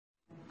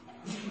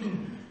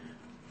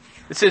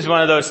This is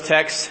one of those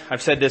texts,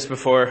 I've said this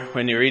before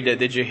when you read it.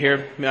 Did you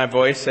hear my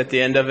voice at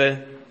the end of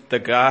it? The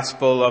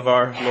gospel of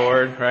our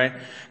Lord, right?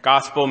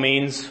 Gospel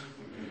means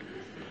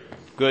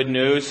good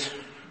news.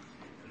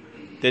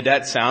 Did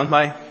that sound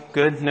like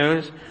good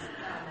news?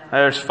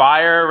 There's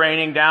fire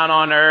raining down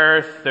on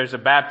earth. There's a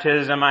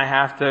baptism I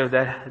have to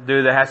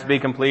do that has to be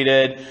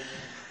completed.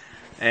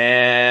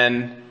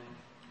 And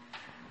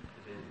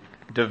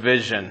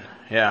division.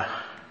 Yeah.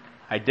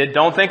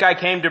 Don't think I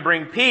came to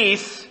bring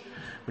peace.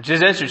 Which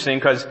is interesting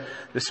because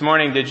this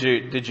morning, did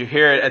you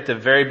hear it at the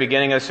very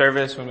beginning of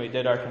service when we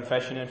did our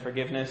confession and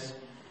forgiveness?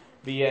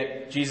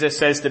 Jesus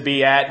says to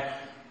be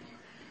at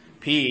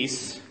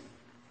peace,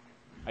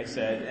 I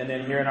said. And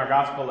then here in our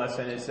gospel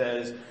lesson it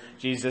says,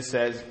 Jesus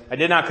says, I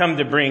did not come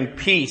to bring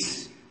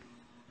peace,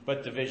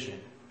 but division.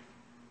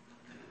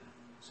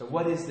 So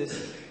what is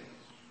this?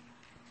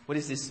 What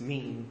does this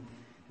mean?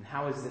 And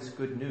how is this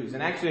good news?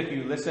 And actually, if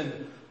you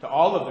listen to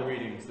all of the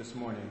readings this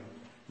morning,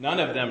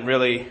 none of them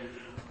really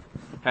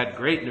had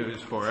great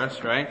news for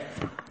us, right?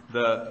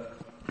 The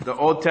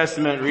Old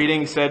Testament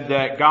reading said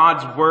that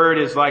God's word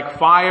is like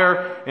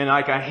fire and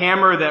like a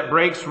hammer that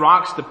breaks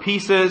rocks to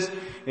pieces.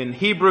 And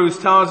Hebrews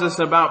tells us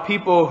about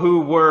people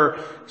who were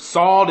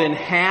sawed in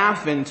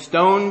half and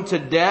stoned to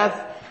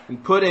death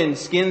and put in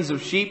skins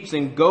of sheep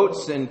and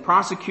goats and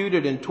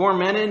prosecuted and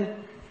tormented.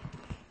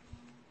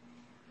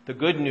 The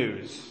good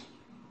news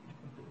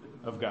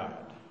of God.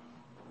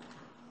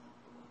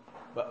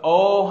 But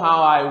oh,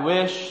 how I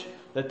wish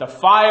that the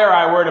fire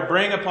I were to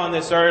bring upon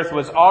this earth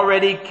was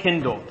already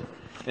kindled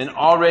and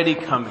already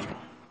coming.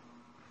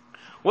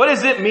 What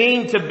does it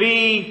mean to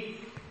be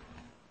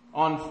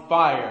on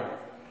fire?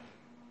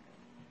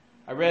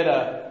 I read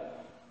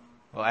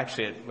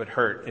actually it would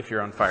hurt if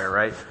you're on fire,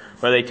 right?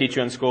 What do they teach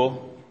you in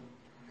school?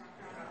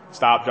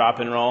 Stop, drop,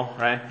 and roll,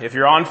 right? If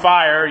you're on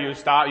fire, you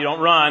stop, you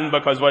don't run,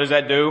 because what does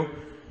that do?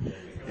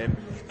 It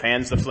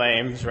fans the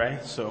flames,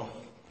 right? So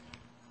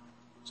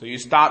you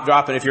stop,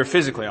 drop, and if you're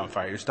physically on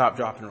fire, you stop,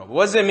 drop, and roll. But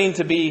what does it mean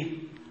to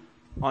be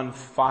on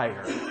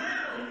fire?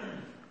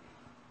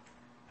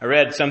 I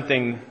read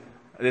something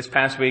this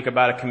past week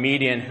about a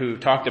comedian who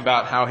talked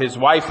about how his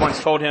wife once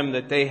told him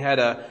that they had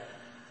a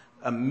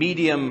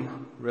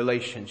medium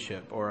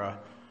relationship or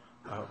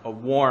a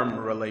warm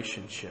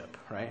relationship,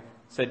 right?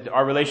 Said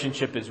our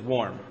relationship is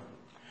warm,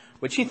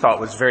 which he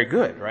thought was very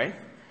good, right?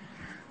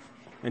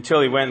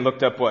 Until he went and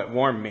looked up what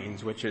warm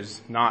means, which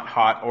is not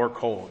hot or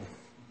cold.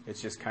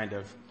 It's just kind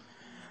of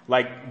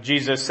like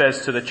Jesus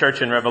says to the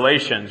church in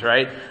Revelations,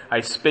 right?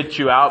 I spit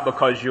you out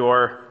because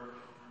you're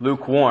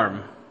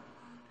lukewarm.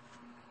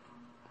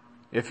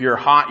 If you're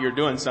hot, you're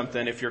doing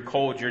something. If you're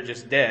cold, you're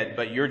just dead,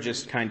 but you're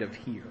just kind of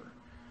here.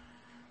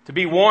 To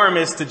be warm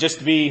is to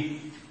just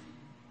be,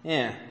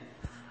 But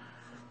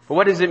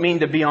what does it mean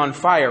to be on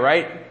fire,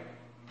 right?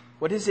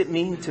 What does it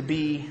mean to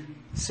be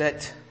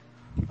set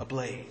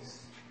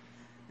ablaze?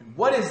 And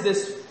what is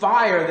this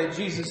fire that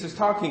Jesus is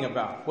talking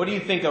about? What do you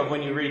think of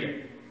when you read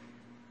it?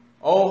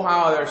 Oh,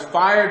 how there's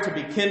fire to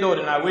be kindled,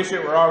 and I wish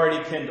it were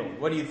already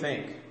kindled. What do you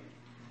think?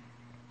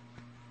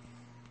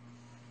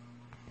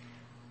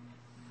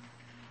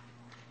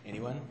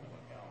 Anyone?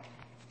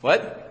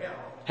 What?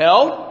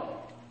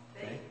 Hell?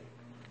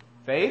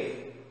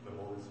 Faith? The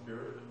Holy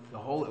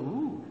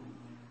Spirit.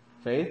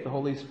 Faith, the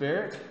Holy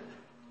Spirit.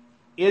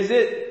 Is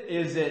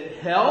it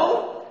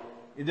hell?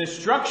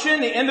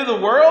 Destruction, the end of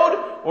the world?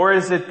 Or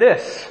is it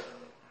this?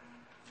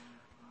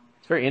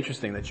 It's very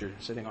interesting that you're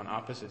sitting on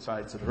opposite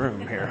sides of the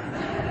room here.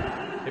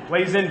 It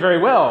plays in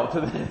very well to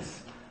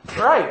this.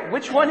 Right,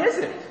 which one is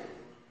it?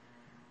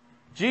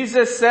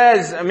 Jesus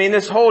says,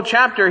 this whole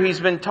chapter he's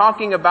been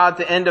talking about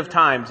the end of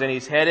times, and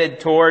he's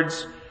headed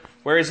towards,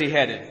 where is he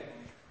headed?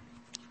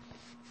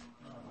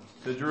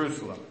 To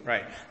Jerusalem,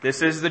 right.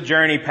 This is the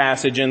journey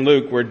passage in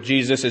Luke where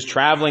Jesus is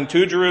traveling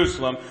to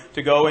Jerusalem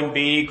to go and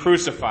be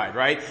crucified,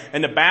 right?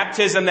 And the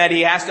baptism that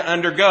he has to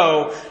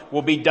undergo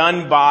will be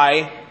done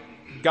by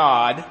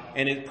God,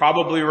 and it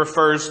probably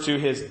refers to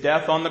his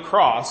death on the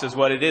cross is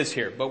what it is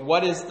here. But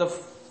what is the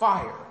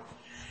fire?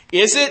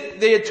 Is it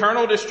the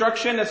eternal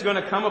destruction that's going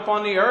to come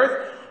upon the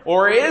earth?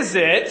 Or is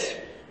it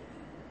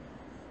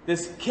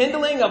this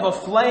kindling of a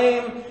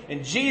flame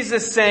and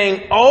Jesus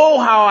saying, oh,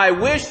 how I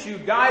wish you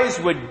guys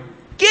would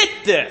get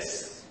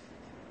this.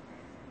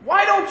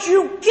 Why don't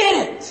you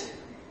get it?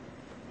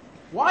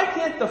 Why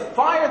can't the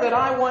fire that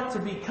I want to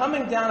be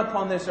coming down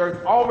upon this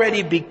earth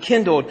already be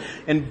kindled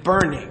and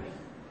burning?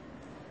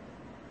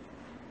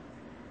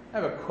 I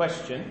have a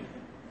question.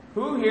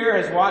 Who here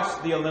has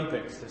watched the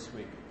Olympics this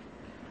week?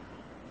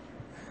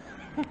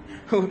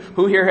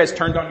 Who here has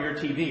turned on your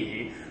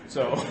TV?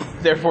 So,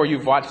 therefore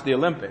you've watched the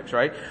Olympics,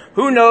 right?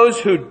 Who knows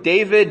who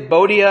David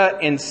Bodia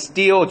and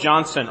Steele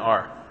Johnson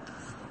are?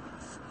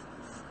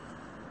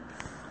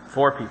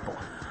 4 people.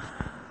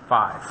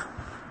 5.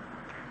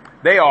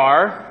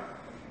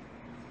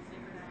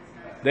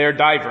 They're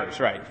divers,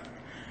 right?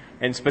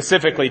 And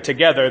specifically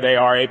together they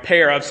are a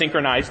pair of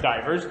synchronized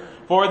divers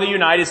for the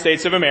United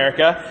States of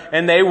America,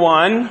 and they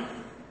won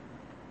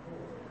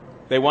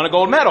a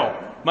gold medal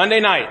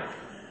Monday night.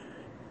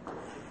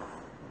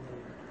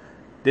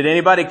 Did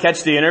anybody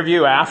catch the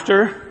interview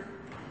after?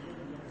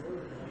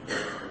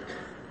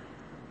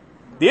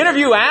 The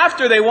interview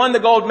after they won the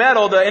gold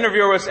medal, the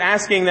interviewer was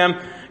asking them,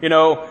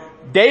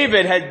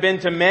 David had been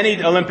to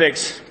many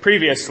Olympics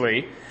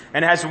previously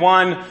and has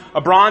won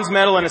a bronze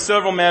medal and a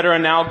silver medal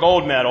and now a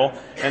gold medal.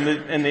 And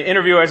the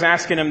interviewer is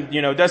asking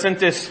him, doesn't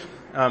this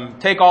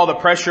take all the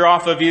pressure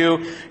off of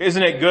you?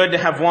 Isn't it good to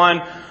have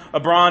won a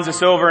bronze, a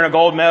silver, and a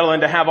gold medal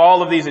and to have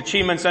all of these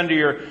achievements under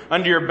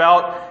your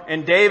belt?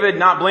 And David,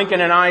 not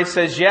blinking an eye,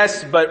 says,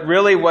 yes, but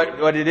really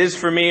what it is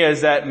for me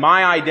is that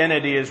my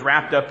identity is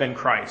wrapped up in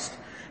Christ.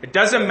 It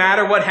doesn't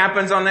matter what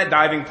happens on that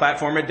diving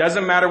platform. It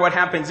doesn't matter what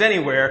happens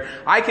anywhere.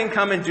 I can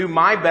come and do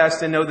my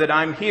best and know that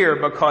I'm here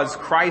because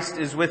Christ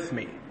is with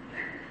me.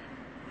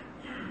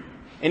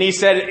 And he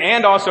said,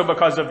 and also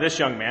because of this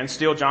young man,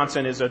 Steele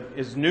Johnson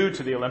is new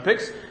to the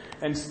Olympics.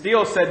 And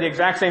Steele said the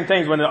exact same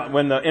things when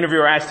the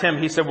interviewer asked him.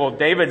 He said, well,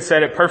 David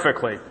said it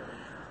perfectly.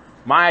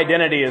 My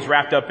identity is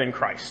wrapped up in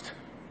Christ.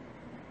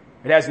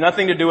 It has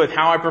nothing to do with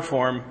how I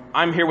perform.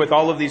 I'm here with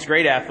all of these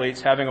great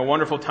athletes having a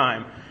wonderful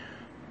time.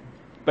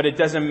 But it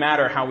doesn't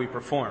matter how we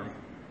perform.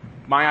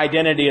 My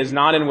identity is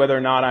not in whether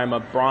or not I'm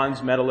a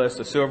bronze medalist,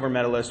 a silver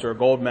medalist, or a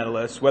gold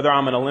medalist, whether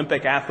I'm an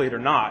Olympic athlete or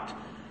not.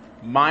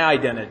 My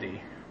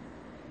identity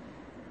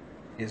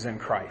is in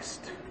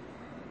Christ.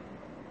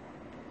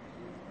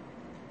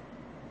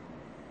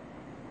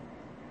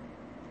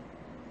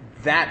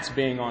 That's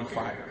being on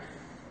fire.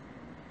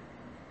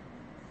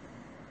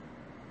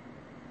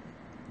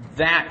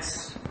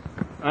 That's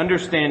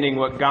understanding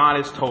what God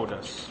has told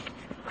us.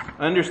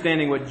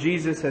 Understanding what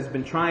Jesus has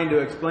been trying to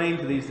explain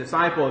to these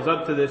disciples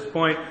up to this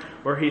point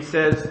where he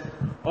says,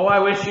 oh, I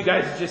wish you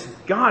guys just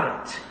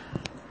got it.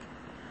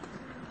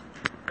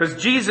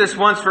 Because Jesus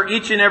wants for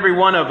each and every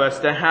one of us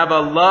to have a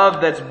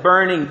love that's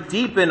burning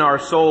deep in our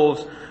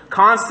souls,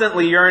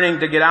 constantly yearning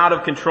to get out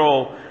of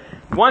control.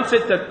 Wants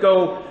it to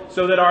go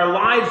so that our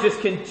lives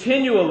just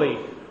continually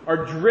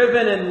are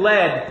driven and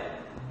led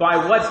by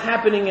what's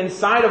happening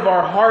inside of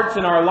our hearts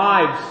and our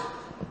lives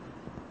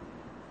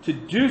to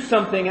do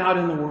something out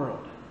in the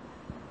world.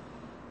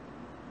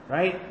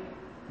 Right?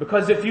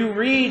 Because if you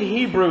read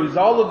Hebrews,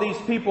 all of these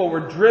people were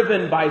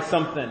driven by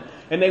something.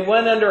 And they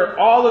went under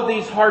all of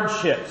these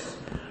hardships.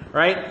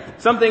 Right?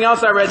 Something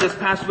else I read this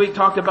past week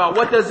talked about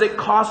what does it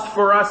cost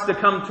for us to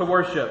come to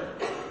worship?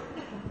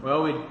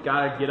 Well, we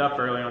gotta get up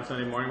early on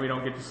Sunday morning. We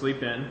don't get to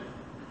sleep in.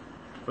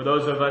 For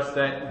those of us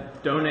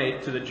that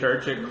donate to the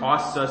church, it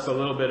costs us a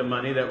little bit of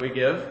money that we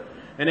give.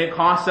 And it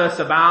costs us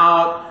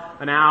about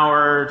an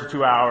hour to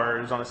 2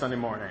 hours on a Sunday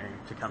morning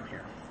to come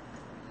here.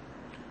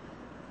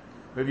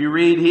 If you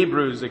read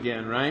Hebrews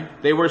again,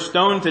 right? They were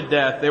stoned to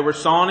death. They were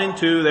sawn in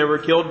two. They were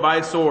killed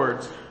by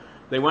swords.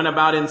 They went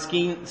about in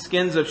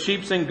skins of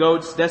sheep and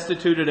goats,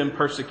 destituted and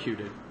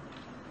persecuted.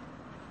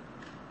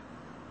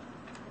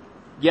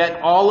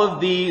 Yet all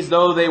of these,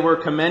 though they were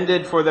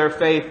commended for their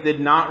faith, did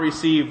not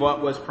receive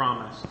what was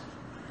promised.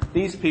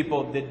 These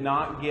people did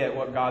not get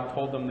what God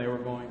told them they were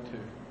going to.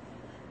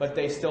 But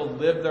they still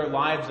lived their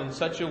lives in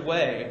such a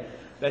way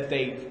that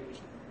they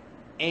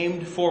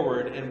aimed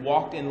forward and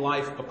walked in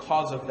life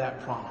because of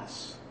that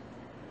promise.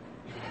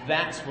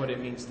 That's what it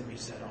means to be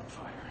set on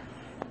fire.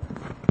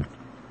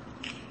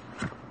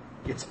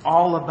 It's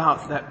all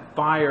about that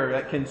fire,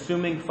 that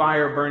consuming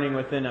fire burning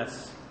within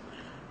us.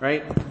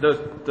 Right?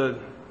 The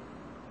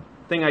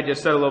thing I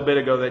just said a little bit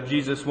ago, that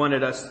Jesus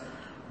wanted us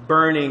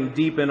burning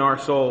deep in our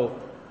soul.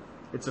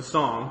 It's a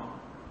song.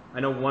 I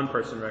know one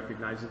person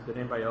recognizes it. Did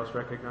anybody else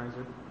recognize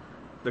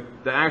it?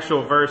 The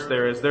actual verse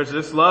there is, there's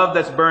this love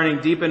that's burning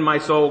deep in my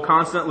soul,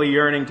 constantly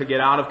yearning to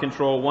get out of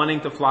control,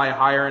 wanting to fly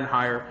higher and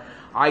higher.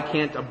 I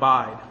can't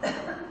abide,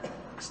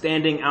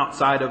 standing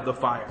outside of the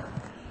fire.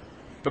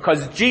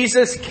 Because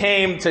Jesus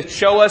came to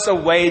show us a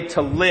way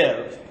to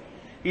live.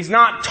 He's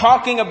not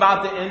talking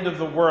about the end of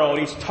the world.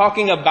 He's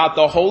talking about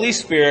the Holy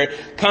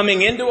Spirit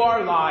coming into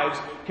our lives,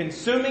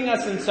 consuming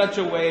us in such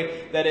a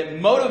way that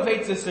it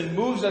motivates us and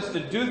moves us to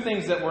do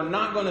things that we're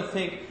not going to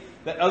think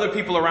that other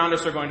people around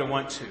us are going to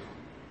want to.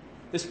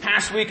 This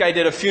past week I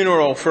did a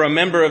funeral for a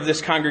member of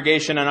this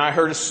congregation, and I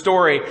heard a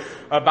story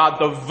about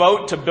the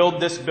vote to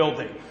build this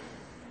building.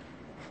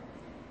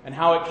 And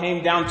how it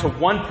came down to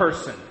one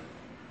person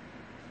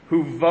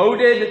who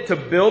voted to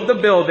build the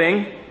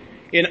building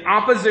in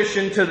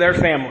opposition to their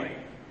family.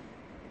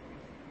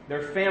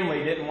 Their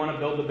family didn't want to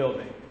build the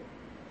building.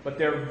 But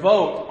their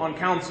vote on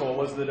council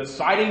was the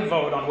deciding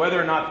vote on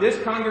whether or not this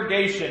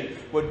congregation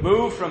would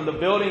move from the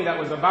building that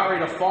was about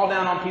ready to fall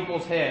down on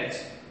people's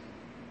heads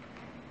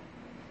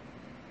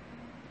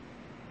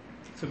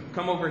to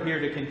come over here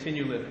to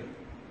continue living.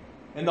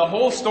 And the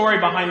whole story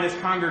behind this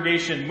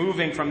congregation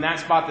moving from that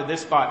spot to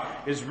this spot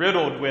is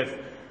riddled with,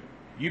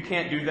 you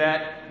can't do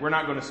that. We're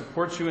not going to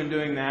support you in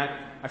doing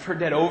that. I've heard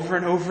that over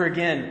and over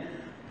again.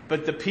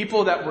 But the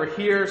people that were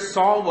here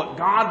saw what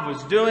God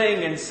was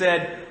doing and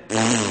said,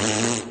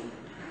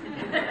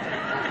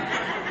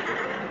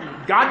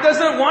 God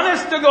doesn't want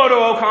us to go to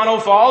O'Connell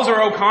Falls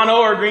or O'Connell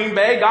or Green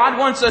Bay. God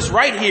wants us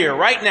right here,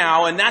 right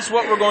now, and that's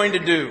what we're going to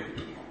do.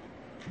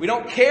 We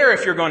don't care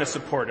if you're going to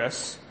support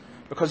us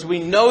because we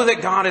know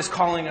that God is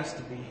calling us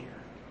to be here.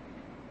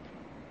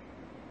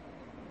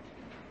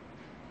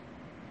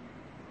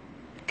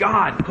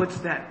 God puts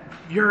that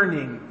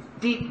yearning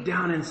deep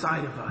down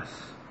inside of us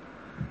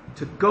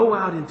to go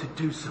out and to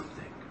do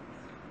something.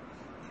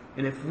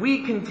 And if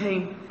we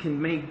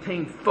can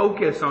maintain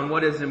focus on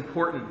what is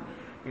important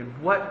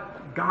and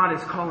what God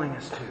is calling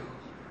us to,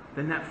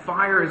 then that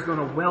fire is going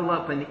to well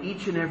up in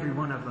each and every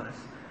one of us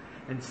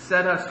and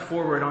set us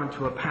forward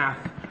onto a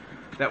path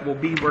that will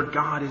be where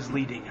God is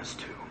leading us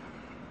to.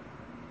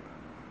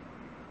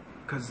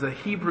 Because the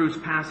Hebrews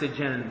passage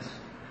ends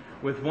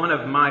with one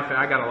of my,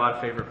 I got a lot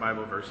of favorite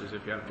Bible verses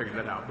if you haven't figured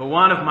that out, but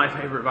one of my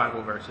favorite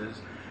Bible verses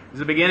is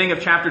the beginning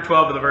of chapter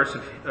 12 of the verse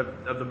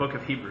of the book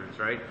of Hebrews,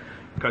 right?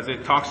 Because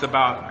it talks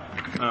about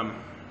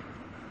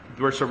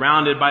we're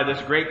surrounded by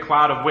this great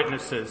cloud of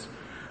witnesses.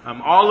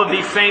 All of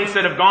these saints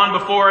that have gone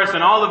before us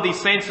and all of these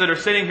saints that are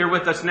sitting here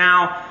with us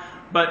now,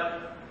 but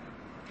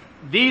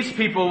these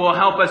people will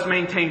help us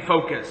maintain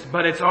focus.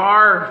 But it's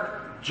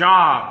our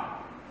job.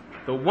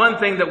 The one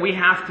thing that we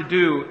have to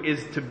do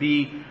is to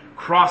be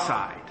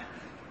cross-eyed.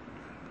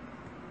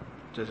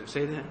 Does it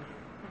say that?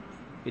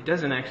 It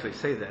doesn't actually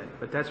say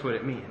that, but that's what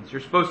it means. You're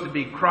supposed to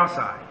be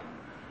cross-eyed.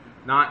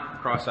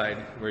 Not cross-eyed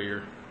where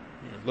you're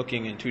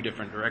looking in two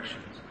different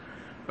directions,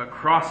 but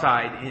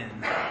cross-eyed in.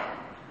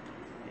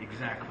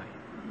 Exactly.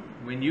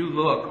 When you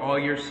look, all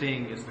you're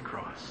seeing is the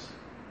cross.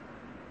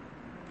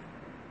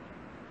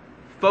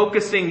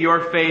 Focusing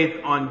your faith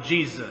on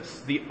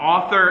Jesus, the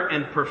author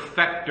and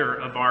perfecter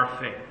of our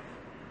faith.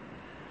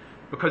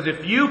 Because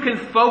if you can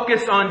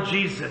focus on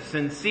Jesus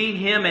and see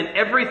Him and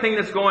everything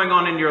that's going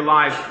on in your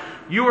life,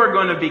 you are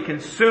going to be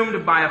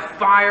consumed by a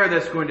fire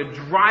that's going to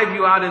drive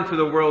you out into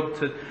the world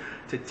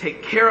to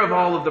take care of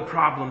all of the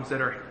problems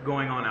that are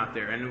going on out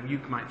there. And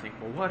you might think,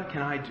 well, what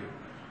can I do?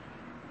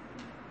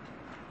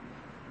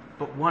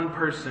 But one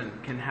person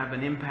can have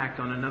an impact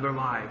on another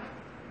life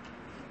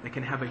that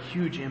can have a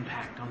huge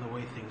impact on the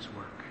way things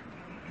work.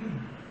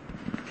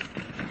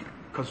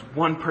 Because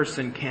one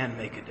person can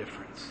make a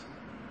difference.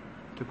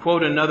 To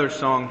quote another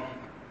song,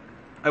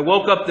 I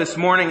woke up this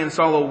morning and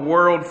saw a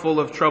world full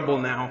of trouble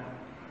now.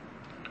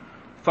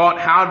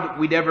 Thought how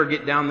we'd ever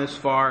get down this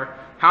far.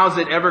 How's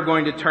it ever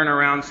going to turn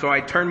around? So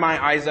I turned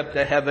my eyes up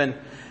to heaven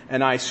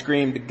and I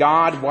screamed,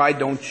 God, why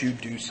don't you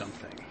do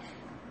something?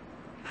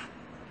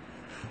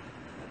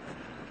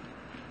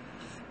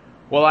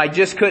 Well, I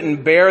just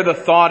couldn't bear the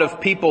thought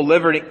of people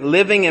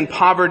living in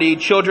poverty,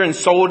 children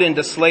sold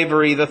into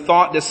slavery. The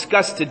thought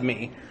disgusted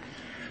me.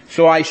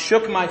 So I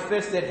shook my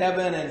fist at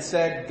heaven and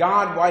said,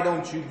 God, why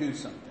don't you do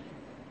something?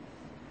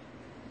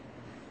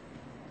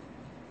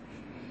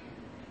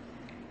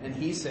 And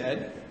He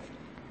said,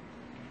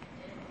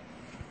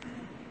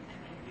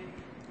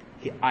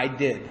 I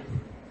did.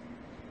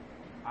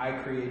 I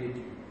created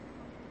you.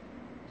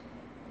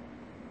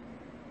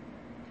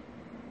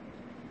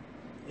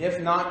 If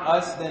not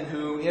us, then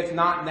who? If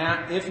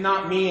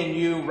not me and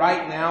you,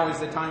 right now is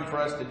the time for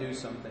us to do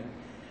something.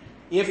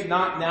 If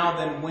not now,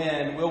 then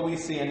when will we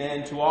see an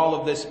end to all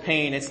of this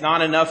pain? It's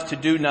not enough to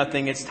do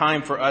nothing. It's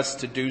time for us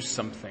to do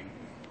something.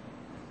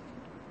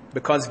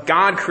 Because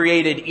God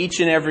created each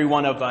and every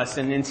one of us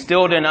and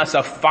instilled in us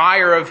a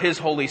fire of His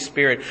Holy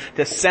Spirit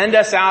to send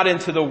us out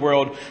into the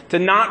world, to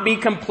not be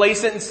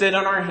complacent and sit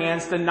on our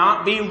hands, to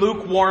not be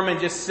lukewarm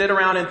and just sit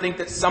around and think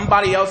that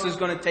somebody else is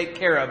going to take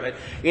care of it.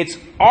 It's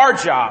our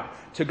job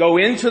to go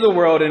into the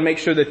world and make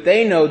sure that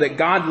they know that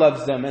God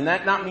loves them. And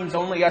that not means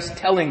only us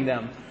telling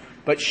them,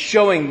 but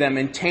showing them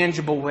in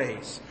tangible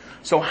ways.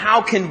 So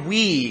how can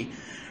we,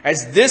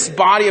 as this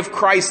body of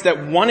Christ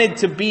that wanted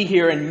to be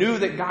here and knew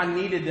that God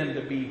needed them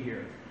to be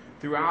here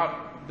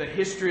throughout the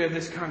history of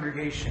this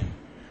congregation,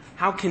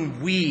 how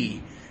can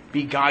we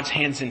be God's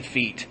hands and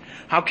feet?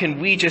 How can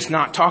we just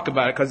not talk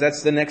about it? Because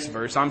that's the next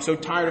verse. I'm so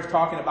tired of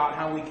talking about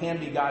how we can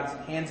be God's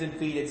hands and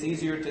feet. It's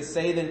easier to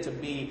say than to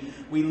be.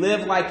 We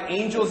live like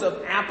angels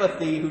of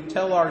apathy who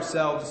tell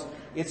ourselves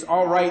it's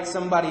all right,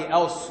 somebody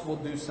else will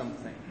do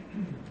something.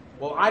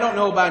 Well, I don't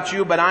know about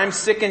you, but I'm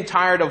sick and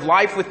tired of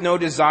life with no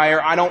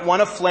desire. I don't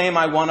want a flame,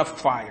 I want a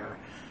fire.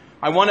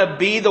 I want to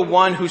be the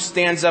one who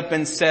stands up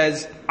and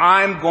says,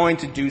 I'm going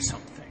to do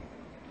something.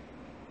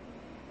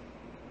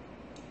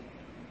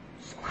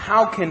 So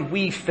how can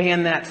we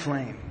fan that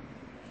flame?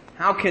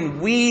 How can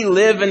we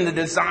live in the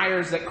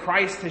desires that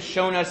Christ has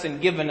shown us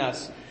and given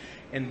us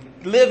and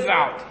live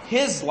out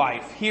His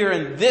life here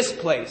in this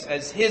place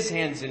as His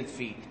hands and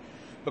feet?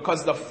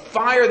 Because the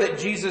fire that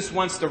Jesus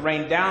wants to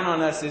rain down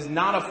on us is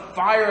not a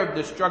fire of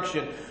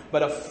destruction,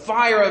 but a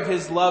fire of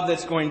His love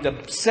that's going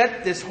to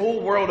set this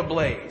whole world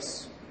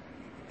ablaze.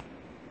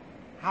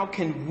 How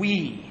can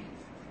we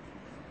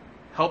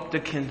help to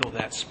kindle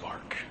that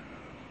spark?